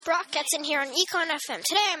Brock gets in here on Econ FM.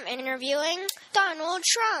 Today I'm interviewing Donald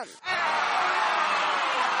Trump.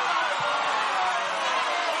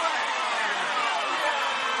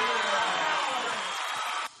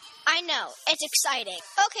 I know, it's exciting.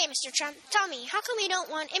 Okay, Mr. Trump, tell me, how come you don't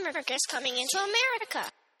want immigrants coming into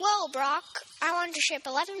America? Well, Brock, I want to ship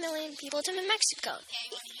 11 million people to Mexico.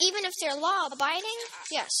 Even if they're law-abiding?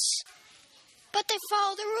 Yes. But they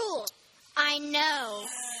follow the rules. I know.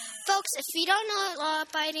 Folks, if you don't know what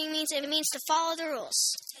law-abiding means, it means to follow the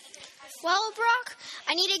rules. Well, Brock,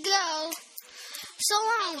 I need to go. So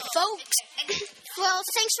long, folks. Well,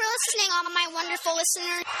 thanks for listening, all my wonderful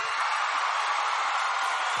listeners.